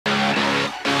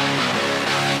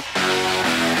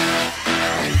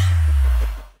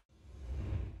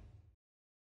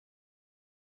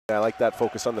I like that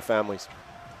focus on the families.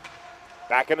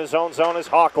 Back in his own zone is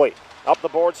Hockley. Up the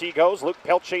boards he goes. Luke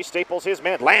Pelche staples his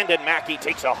man. Landon Mackey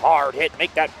takes a hard hit.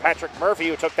 Make that Patrick Murphy,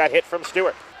 who took that hit from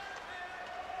Stewart.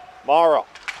 Morrow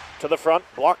to the front,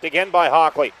 blocked again by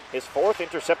Hockley. His fourth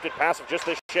intercepted pass of just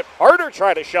this ship. Harder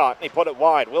tried a shot, and he put it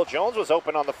wide. Will Jones was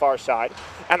open on the far side,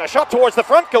 and the shot towards the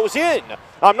front goes in.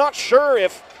 I'm not sure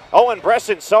if Owen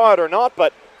Bresson saw it or not,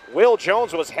 but Will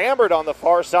Jones was hammered on the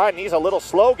far side, and he's a little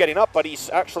slow getting up, but he's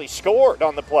actually scored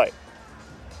on the play.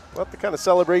 Not the kind of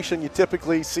celebration you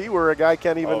typically see where a guy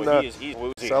can't even he's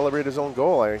celebrate his own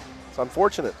goal. It's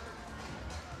unfortunate.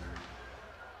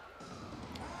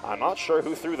 I'm not sure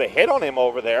who threw the hit on him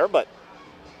over there, but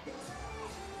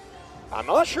I'm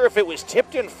not sure if it was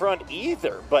tipped in front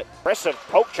either, but impressive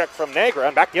poke check from Negra,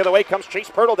 and back the other way comes Chase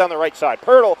Pirtle down the right side.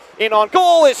 Pirtle in on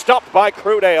goal is stopped by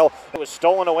Crudale. It was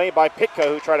stolen away by Pitka,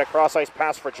 who tried a cross-ice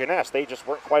pass for Jeunesse. They just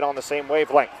weren't quite on the same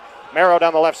wavelength. Merrow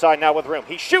down the left side now with room.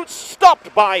 He shoots,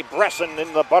 stopped by Bresson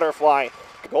in the butterfly.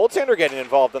 Goaltender getting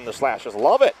involved in the slashes.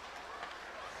 Love it.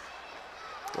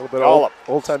 A little bit of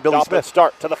old-time Billy Smith.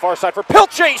 Start to the far side for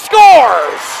Pelche.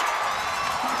 Scores!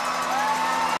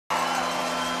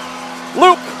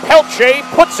 Luke Pelche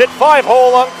puts it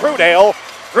 5-hole on Crudale.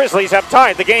 Grizzlies have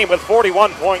tied the game with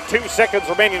 41.2 seconds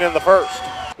remaining in the first.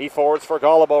 He forwards for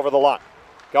Golub over the line.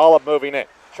 Golub moving in.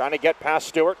 Trying to get past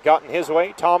Stewart. Gotten his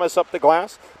way. Thomas up the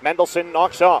glass. Mendelson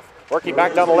knocks off. Working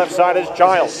back down the left side is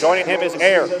Giles. Joining him is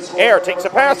Air. Air takes a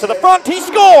pass to the front. He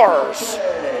scores!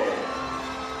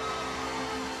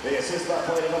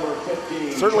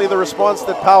 Certainly the response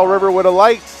that Powell River would have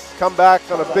liked. Come back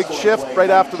on a big shift right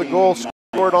after the goal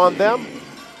scored on them.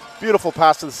 Beautiful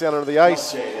pass to the center of the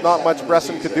ice. Not much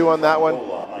Bresson could do on that one.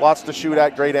 Lots to shoot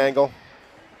at, great angle.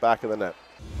 Back of the net.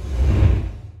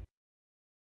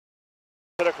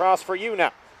 Across for you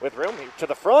now. With room to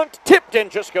the front. Tipped in,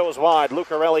 just goes wide.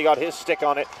 Lucarelli got his stick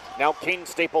on it. Now King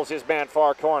staples his man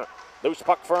far corner. Loose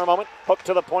puck for a moment. Hook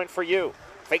to the point for you.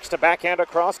 Fakes to backhand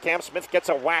across. Cam Smith gets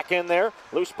a whack in there.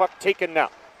 Loose puck taken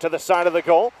now to the side of the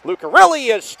goal.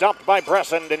 Lucarelli is stopped by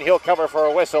Bresson, and he'll cover for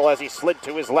a whistle as he slid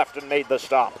to his left and made the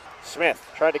stop. Smith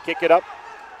tried to kick it up.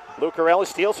 Lucarelli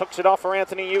steals, hooks it off for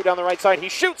Anthony Yu down the right side. He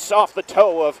shoots off the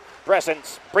toe of Bresson.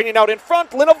 Bringing out in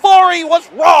front. Linavari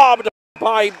was robbed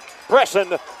by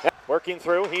Bresson. Working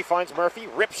through, he finds Murphy,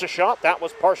 rips a shot. That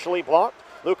was partially blocked.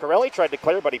 Lucarelli tried to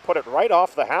clear, but he put it right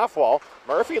off the half wall.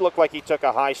 Murphy looked like he took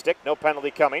a high stick. No penalty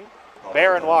coming.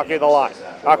 Barron walking the line.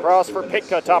 Across for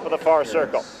Pitka, top of the far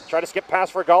circle. Try to skip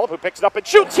pass for Golub, who picks it up and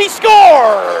shoots. He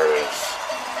scores!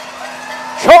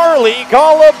 Charlie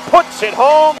Golub puts it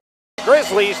home.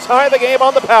 Grizzlies tie the game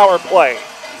on the power play.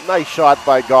 Nice shot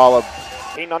by Golub.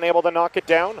 Keane unable to knock it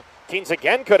down. Keens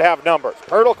again could have numbers.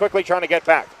 Pirtle quickly trying to get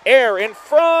back. Air in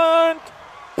front.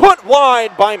 Put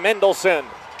wide by Mendelson.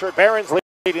 Barron's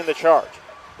leading the charge.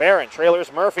 Barron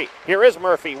trailers Murphy. Here is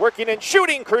Murphy working and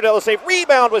shooting. Crudale save.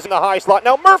 Rebound was in the high slot.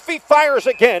 Now Murphy fires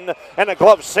again, and a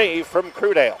glove save from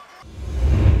Crudale.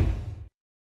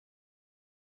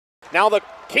 Now the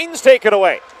Kings take it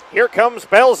away. Here comes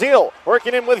Belzile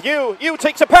working in with you. You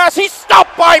takes a pass. He's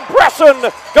stopped by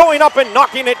Bresson, going up and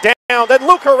knocking it down. Then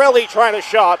Lucarelli tried a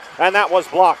shot, and that was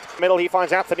blocked. Middle, he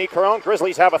finds Anthony Caron.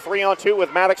 Grizzlies have a 3-on-2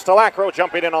 with Maddox Talacro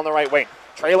jumping in on the right wing.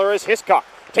 Trailer is Hiscock.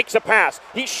 Takes a pass.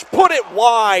 He put it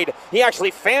wide. He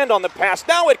actually fanned on the pass.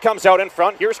 Now it comes out in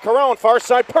front. Here's Caron, far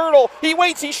side. Pirtle. He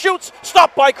waits. He shoots.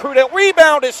 Stopped by Crudale.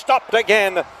 Rebound is stopped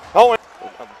again. Oh, and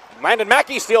Landon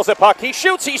Mackey steals the puck. He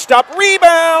shoots. He stopped.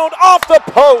 Rebound off the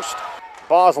post.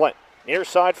 Boslin, near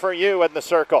side for you in the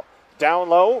circle. Down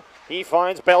low. He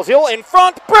finds Belzile in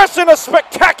front. Bresson, a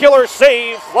spectacular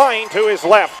save, flying to his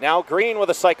left. Now Green with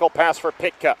a cycle pass for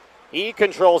Pitka. He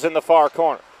controls in the far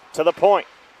corner. To the point.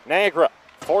 Negra.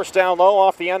 Forced down low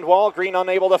off the end wall. Green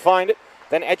unable to find it.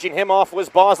 Then edging him off was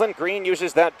Boslin. Green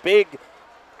uses that big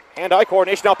hand-eye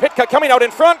coordination. Now Pitka coming out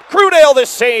in front. Crudale the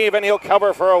save, and he'll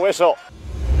cover for a whistle.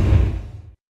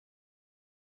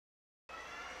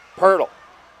 Pirtle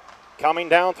coming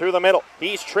down through the middle.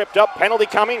 He's tripped up. Penalty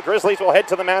coming. Grizzlies will head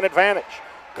to the man advantage.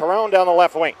 Caron down the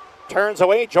left wing. Turns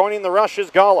away. Joining the rush is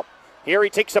Golub. Here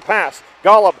he takes a pass.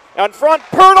 Golub in front.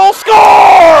 Pirtle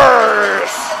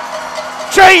scores!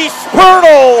 Chase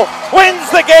Pirtle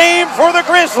wins the game for the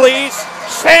Grizzlies.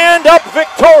 Stand up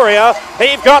Victoria.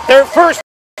 They've got their first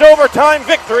overtime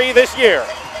victory this year.